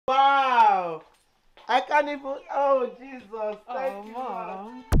I can't even. Oh, Jesus. Thank you,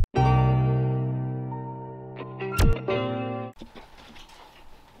 Mom.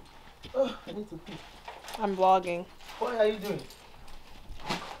 Oh, I need to pee. I'm vlogging. What are you doing?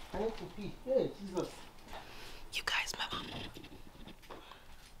 I need to pee. Hey, Jesus. You guys, my mom.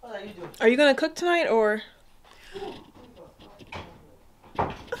 What are you doing? Are you gonna cook tonight or?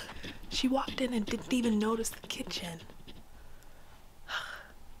 She walked in and didn't even notice the kitchen.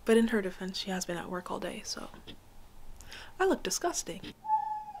 But in her defense, she has been at work all day, so I look disgusting.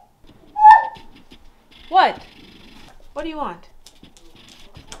 What? What do you want?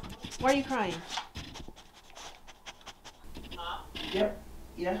 Why are you crying? Yep.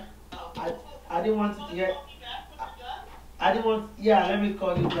 Yeah. I didn't want to hear. I didn't want. Yeah, let me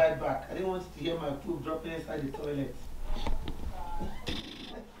call you right back. I didn't want you to hear my poop dropping inside the toilet.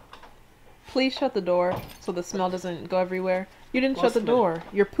 Please shut the door so the smell doesn't go everywhere. You didn't What shut the smell? door.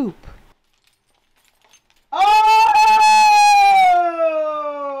 Your poop. Oh!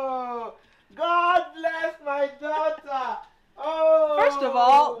 God bless my daughter. Oh! First of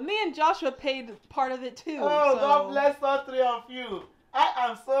all, me and Joshua paid part of it too. Oh, so. God bless all three of you. I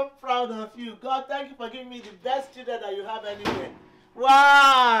am so proud of you. God, thank you for giving me the best children that you have anywhere.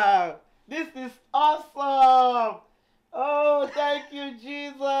 Wow! This is awesome. Oh, thank you,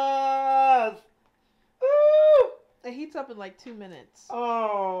 Jesus. Woo! It heats up in like 2 minutes.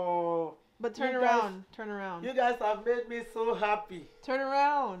 Oh. But turn You around. Turn around. You guys have made me so happy. Turn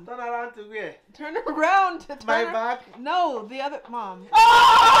around. Turn around to where? Turn around. To My turn back? No, the other mom.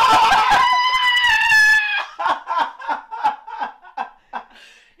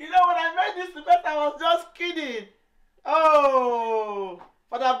 You know, when I made this request, I was just kidding. Oh,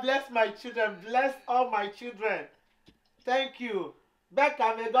 Father, bless my children. Bless all my children. Thank you.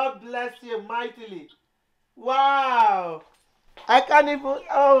 Becca, may God bless you mightily. Wow. I can't even.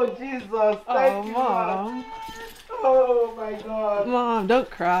 Oh, Jesus. Thank you, Mom. Lord. Oh, my God. Mom, don't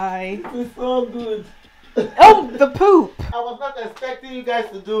cry. This is so good. Oh, the poop. I was not expecting you guys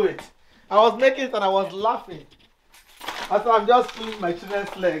to do it. I was making it and I was laughing. So I'm just pulling my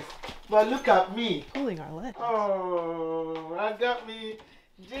children's legs. But look at me. Pulling our legs. Oh, I got me.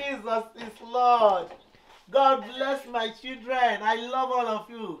 Jesus is Lord. God bless my children. I love all of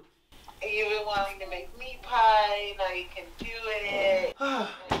you. You've been wanting to make meat pie. Now you can do it.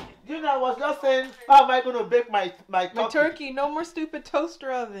 You know, I was just saying, how am I going to bake my turkey? My turkey. No more stupid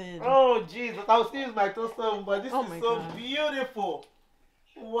toaster oven. Oh, Jesus. I'll still use my toaster oven, but this is so God. beautiful.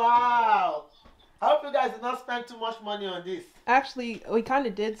 Wow. I hope you guys did not spend too much money on this. Actually, we kind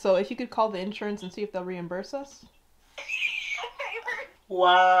of did. So if you could call the insurance and see if they'll reimburse us.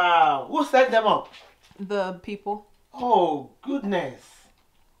 Wow. Who set them up? The people. Oh, goodness.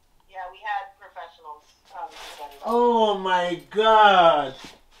 Yeah, we had professionals. Oh, my God.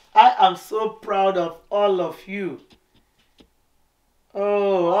 I am so proud of all of you.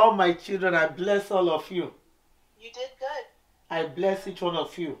 Oh, all my children, I bless all of you. You did good. I bless each one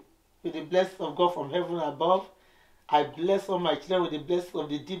of you with the blessing of God from heaven above. I bless all my children with the blessing of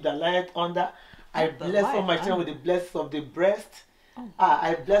the deep that lieth under. I bless all my children with the blessing of the breast.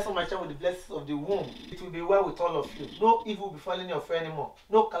 I bless all my children with the blessings of the womb. It will be well with all of you. No evil will befalling your friend anymore.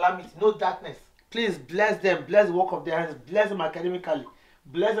 No calamity, no darkness. Please bless them. Bless the work of their hands. Bless them academically.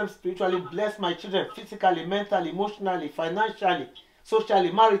 Bless them spiritually. Bless my children physically, mentally, emotionally, financially,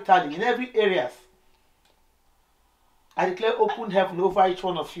 socially, maritally, in every areas. I declare open heaven over each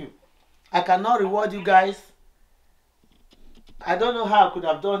one of you. I cannot reward you guys. I don't know how I could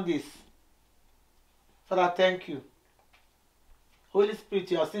have done this. Father, thank you. Holy Spirit,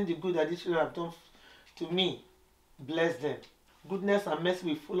 you have seen the good that these children have done to me. Bless them. Goodness and mercy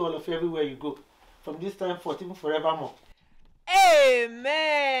will follow all of you everywhere you go. From this time forth, even forevermore.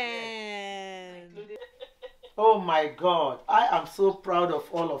 Amen. Oh my God. I am so proud of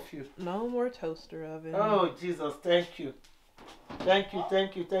all of you. No more toaster oven. Oh Jesus, thank you. Thank you,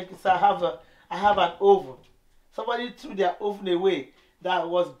 thank you, thank you. So I have an oven. Somebody threw their oven away that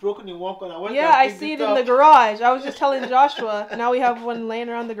was broken in one corner. Yeah, I see it in the garage. I was just telling Joshua. Now we have one laying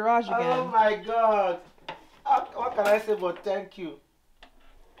around the garage again. Oh my God. What can I say but thank you?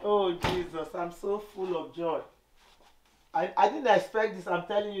 Oh Jesus, I'm so full of joy. I didn't expect this. I'm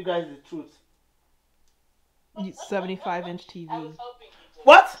telling you guys the truth. 75-inch TV.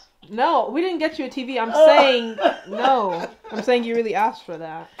 What? No, we didn't get you a TV. I'm saying no. I'm saying you really asked for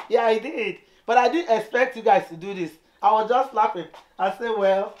that. Yeah, I did. But I didn't expect you guys to do this. I was just laughing. I said,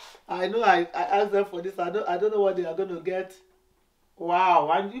 well, I know I asked them for this. I don't know what they are going to get.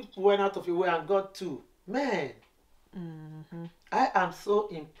 Wow. And you went out of your way and got two. Man. Mm-hmm. I am so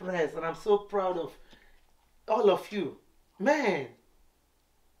impressed and I'm so proud of all of you. Man.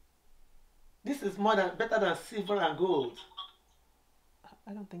 This is better than silver and gold.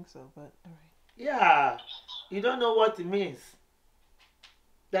 I don't think so, but all right. Yeah, you don't know what it means.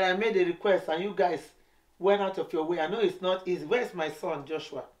 That I made a request and you guys went out of your way. I know it's not easy. Where's my son,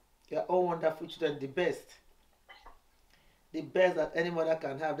 Joshua? You're all wonderful children, the best. The best that any mother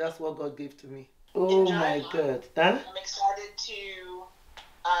can have. That's what God gave to me. Oh my God. Huh? I'm excited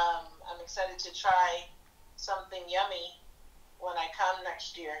to try something yummy when I come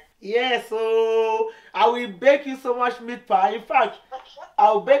next year. Yes, so I will bake you so much meat pie. In fact,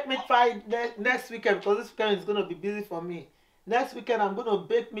 I'll bake meat pie next weekend because this weekend is going to be busy for me. Next weekend, I'm going to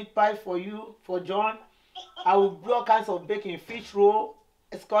bake meat pie for you, for John. I will do all kinds of baking, fish roll,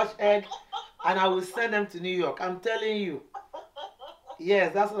 scotch egg, and I will send them to New York. I'm telling you.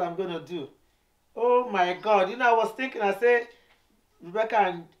 Yes, that's what I'm going to do. Oh my God. You know, I was thinking, I said,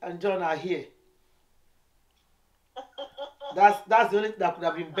 Rebecca and John are here. That's the only thing that could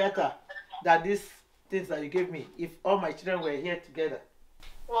have been better than these things that you gave me if all my children were here together.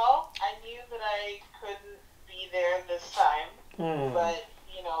 Well, I knew that I couldn't be there this time, but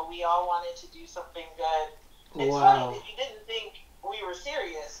you know, we all wanted to do something good. It's funny that you didn't think we were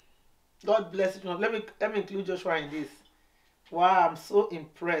serious. God bless you. Let me include Joshua in this. Wow, I'm so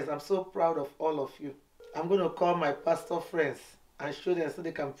impressed. I'm so proud of all of you. I'm going to call my pastor friends and show them so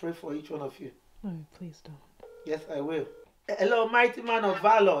they can pray for each one of you. No, please don't. Yes, I will. Hello, mighty man of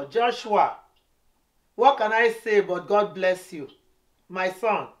valor, Joshua. What can I say but God bless you? My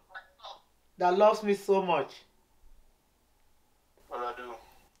son that loves me so much. What do I do?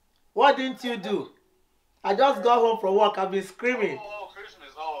 What didn't you do? I just got home from work. I've been screaming. Oh,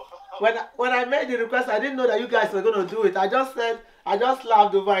 Christmas. Oh. When I made the request, I didn't know that you guys were going to do it. I just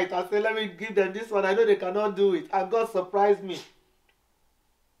laughed over it. I said, let me give them this one. I know they cannot do it. And God surprised me.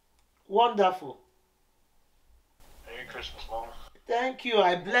 Wonderful. Merry Christmas, Mom. Thank you.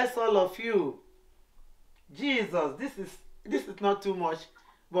 I bless all of you. Jesus, this is not too much,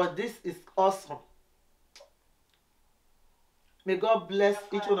 but this is awesome. May God bless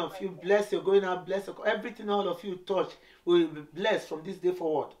each one of you. Bless your going out. Bless your, everything all of you touch will be blessed from this day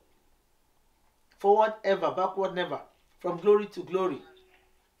forward. Forward ever, backward never. From glory to glory.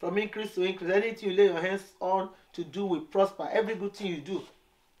 From increase to increase. Anything you lay your hands on to do will prosper. Every good thing you do,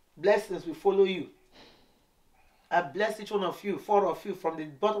 blessings will follow you. I bless each one of you, 4 of you, from the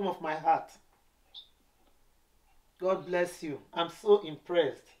bottom of my heart. God bless you. I'm so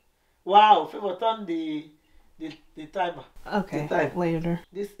impressed. Wow, Favour, turn the timer. Okay, the time. Later.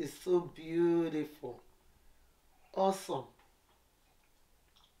 This is so beautiful. Awesome.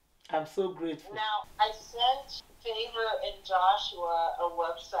 I'm so grateful. Now, I sent Favour and Joshua a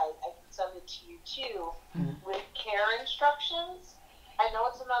website. I can send it to you too, with care instructions. I know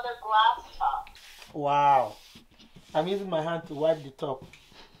it's another glass top. Wow. I'm using my hand to wipe the top.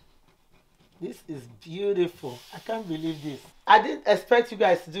 This is beautiful. I can't believe this. I didn't expect you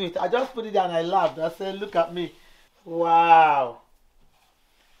guys to do it. I just put it down and I laughed. I said, look at me. Wow.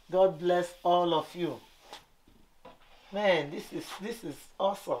 God bless all of you. Man, this is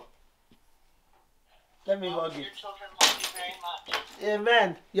awesome. Let me hug you. Your children love you very much.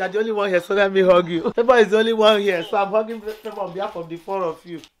 Amen. You are the only one here, so let me hug you. Favour is the only one here, so I'm hugging Favour on behalf of the 4 of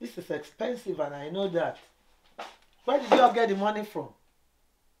you. This is expensive and I know that. Where did you all get the money from?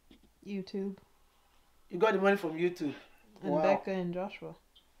 YouTube. You got the money from YouTube. And Wow. Becca and Joshua.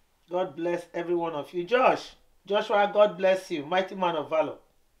 God bless every one of you. Joshua, God bless you. Mighty man of valor.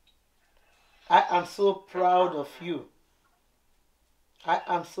 I am so proud of you. I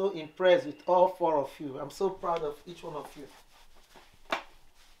am so impressed with all 4 of you. I'm so proud of each one of you.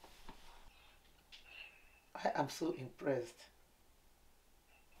 I am so impressed.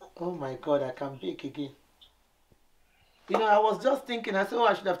 Oh my God, I can bake again. You know, I was just thinking, I said, oh,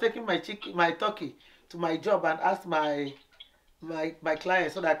 I should have taken my turkey to my job and asked my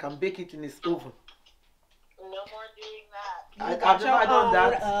client so that I can bake it in his oven. No more doing that. I've never done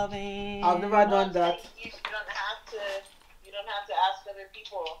that. Oven. I've never done that. You don't have to ask other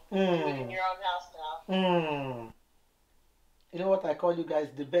people to do it in your own house now. You know what I call you guys?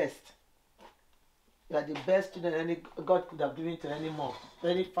 The best. You are the best student any God could have given to any mom, to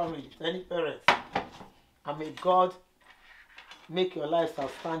any family, to any parents. And may God make your lives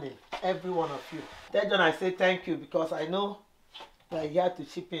outstanding, every one of you. Tell John I say thank you because I know that he had to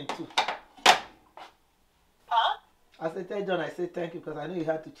chip in too. Huh? I said, tell John I say thank you because I know he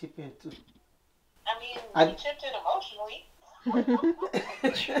had to chip in too. I mean, you chipped in emotionally.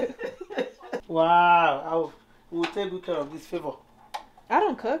 Wow, we will take good care of this. Favour. I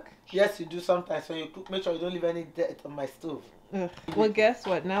don't cook. Yes, you do sometimes when you cook. Make sure you don't leave any dirt on my stove. Well, guess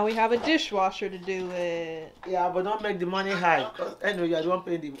what? Now we have a dishwasher to do it. Yeah, but don't make the money high. Because anyway, you are the one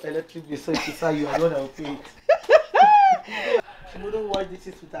paying the electric bill, so it's you are the one that will pay it. She wouldn't wash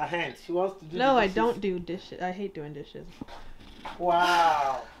dishes with her hands. She wants to do No, the I dishes. don't do dishes. I hate doing dishes.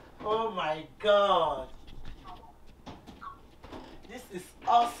 Wow. Oh my God. This is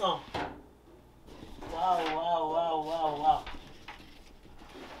awesome. Wow, wow, wow, wow,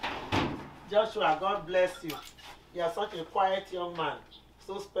 wow. Joshua, God bless you. You are such a quiet young man.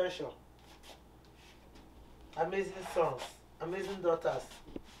 So special. Amazing sons. Amazing daughters.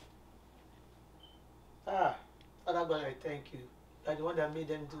 Ah, Father God, I thank you. You are the one that made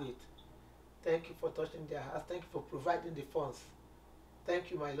them do it. Thank you for touching their hearts. Thank you for providing the funds. Thank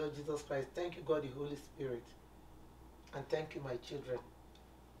you, my Lord Jesus Christ. Thank you, God, the Holy Spirit. And thank you, my children.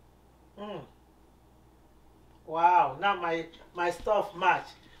 Wow. Now my stuff match.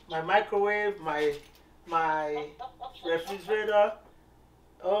 My microwave, my refrigerator.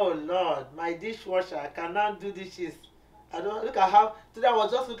 Oh, Lord. My dishwasher. I cannot do dishes. I don't look at how. Today I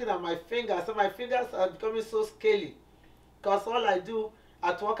was just looking at my fingers. So my fingers are becoming so scaly. Because all I do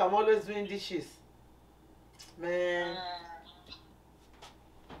at work, I'm always doing dishes. Man.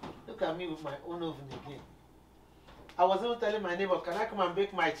 Look at me with my own oven again. I was even telling my neighbor, can I come and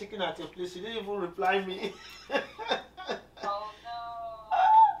bake my chicken at your place? She didn't even reply me. Oh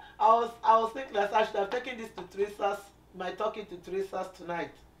no. I was thinking that I should have taken this to Teresa's, my turkey to Teresa's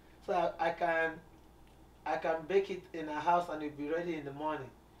tonight. So I can bake it in her house and it'll be ready in the morning.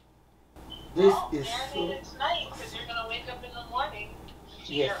 This is so... it tonight because you're going to wake up in the morning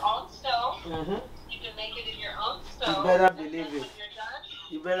to Yes. your own stove. Mm-hmm. You can make it in your own stove. You better and believe then it. When you're done,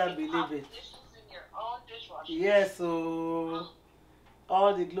 You better you believe pop it. the dishes in your own dishwasher. Yes, so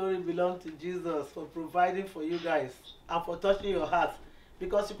all the glory belongs to Jesus for providing for you guys and for touching your heart.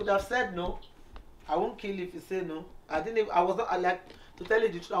 Because you could have said no. I won't kill you if you say no. I was not, like, to tell you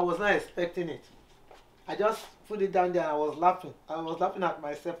the truth, I was not expecting it. I just put it down there and I was laughing. I was laughing at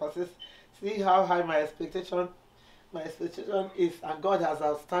myself. I said, see how high my expectation is, and God has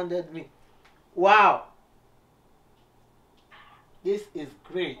outstanded me. Wow. This is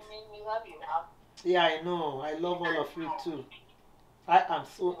great. I mean, we love you now. Yeah, I know. I love all of you too. I am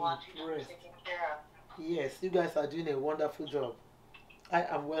so We want you to be impressed. taken care of. Yes, you guys are doing a wonderful job. I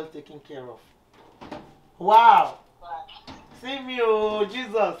am well taken care of. Wow. But See me, oh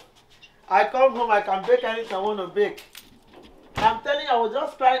Jesus. I come home, I can bake anything I want to bake. I'm telling you, I was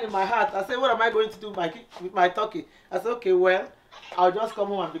just crying in my heart. I said, what am I going to do with my turkey? I said, okay, well, I'll just come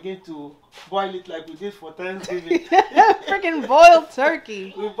home and begin to boil it like we did for Thanksgiving. Freaking boiled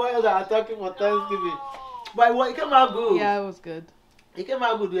turkey. We boiled our turkey for Thanksgiving. But it came out good. Yeah, it was good. It came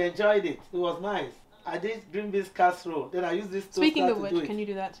out good. We enjoyed it. It was nice. I did green beans casserole. Then I used this toaster Speaking of to which, do it. can you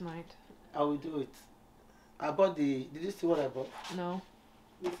do that tonight? I will do it. I bought the... Did you see what I bought? No.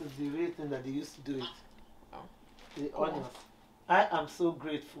 This is the real thing that they used to do it. Oh. The Cool. onions. I am so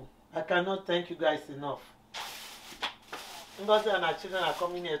grateful. I cannot thank you guys enough. Ngozi and our children are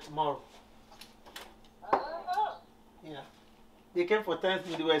coming here tomorrow. Yeah. They came for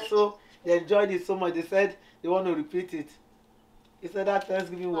Thanksgiving. They enjoyed it so much. They said they want to repeat it. He said that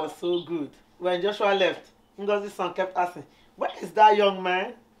Thanksgiving was so good. When Joshua left, Ngozi's son kept asking, where is that young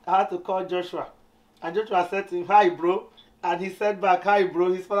man? I had to call Joshua. And Joshua said to him, hi bro. And he said back, hi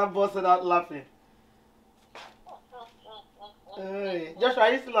bro. His father busted out laughing. Hey. Joshua,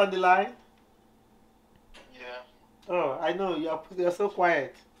 are you still on the line? Yeah. Oh, I know. You're so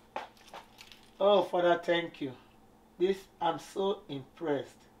quiet. Oh, Father, thank you. I'm so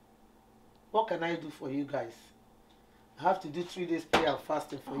impressed. What can I do for you guys? I have to do 3 days prayer and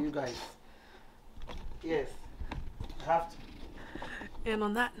fasting for you guys. Yes, I have to. And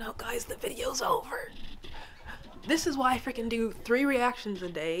on that note, guys, the video's over. This is why I freaking do 3 reactions a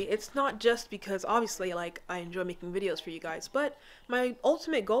day. It's not just because, obviously, like, I enjoy making videos for you guys, but my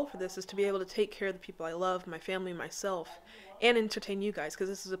ultimate goal for this is to be able to take care of the people I love, my family, myself, and entertain you guys, because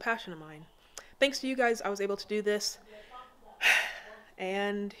this is a passion of mine. Thanks to you guys, I was able to do this.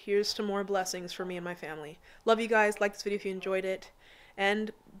 And here's some more blessings for me and my family. Love you guys. Like this video if you enjoyed it.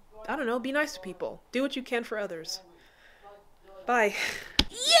 And, I don't know, be nice to people. Do what you can for others. Bye.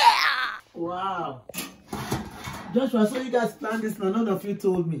 Yeah! Wow. Joshua, so you guys planned this now? None of you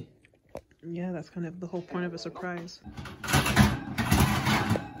told me. Yeah, that's kind of the whole point of a surprise.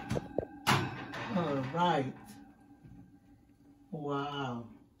 Alright. Wow.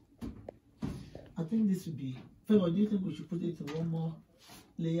 I think this would be... Favour, do you think we should put it in one more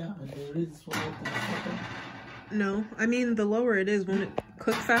layer and then raise this one more time? No, I mean the lower it is, won't it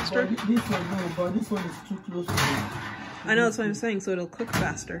cook faster? But this one, no, but this one is too close to it. I know, that's what I'm saying, so it'll cook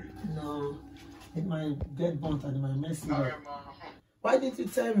faster. No. In my dead bond and in my messy. Why didn't you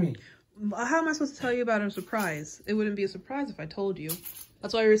tell me? How am I supposed to tell you about a surprise? It wouldn't be a surprise if I told you.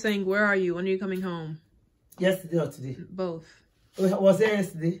 That's why we were saying, where are you? When are you coming home? Yesterday or today? Both. Was there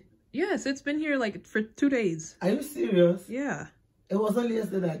yesterday? Yes, it's been here like for 2 days. Are you serious? Yeah. It was only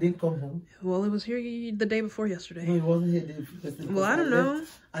yesterday that I didn't come home. Well, it was here the day before yesterday. No, it wasn't here yesterday. Well, I don't know.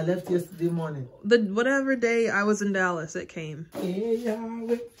 I left yesterday morning. Whatever day I was in Dallas, it came.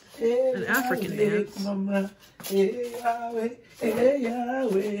 An African dance. Mama, Yahweh,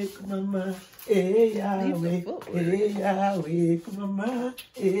 Yahweh, mama, Yahweh, Yahweh, mama,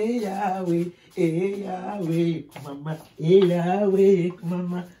 Yahweh, Yahweh, mama, Yahweh,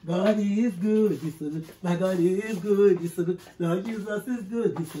 mama. God is good, he's so good. My God is good, he's so good. Lord Jesus is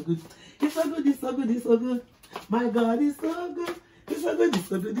good, he's so good. He's so good, he's so good, he's so good. My God is so good. He's so good, he's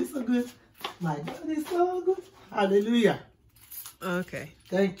so good, he's so good. My God is so good. Hallelujah. Okay.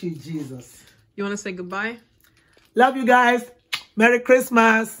 Thank you, Jesus. You want to say goodbye? Love you guys. Merry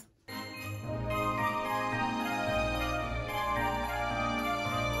Christmas.